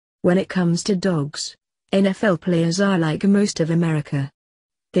When it comes to dogs, NFL players are like most of America.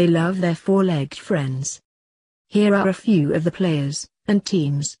 They love their four-legged friends. Here are a few of the players and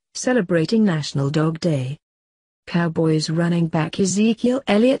teams celebrating National Dog Day. Cowboys running back Ezekiel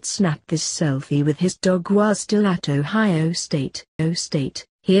Elliot snapped this selfie with his dog while still at Ohio State.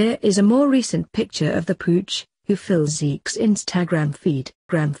 Here is a more recent picture of the pooch, who fills Zeke's Instagram feed.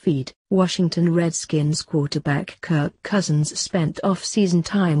 Washington Redskins quarterback Kirk Cousins spent off-season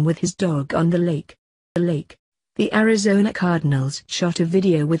time with his dog on the lake. The Arizona Cardinals shot a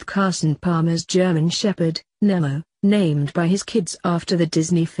video with Carson Palmer's German Shepherd, Nemo, named by his kids after the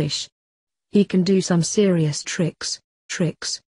Disney fish. He can do some serious tricks.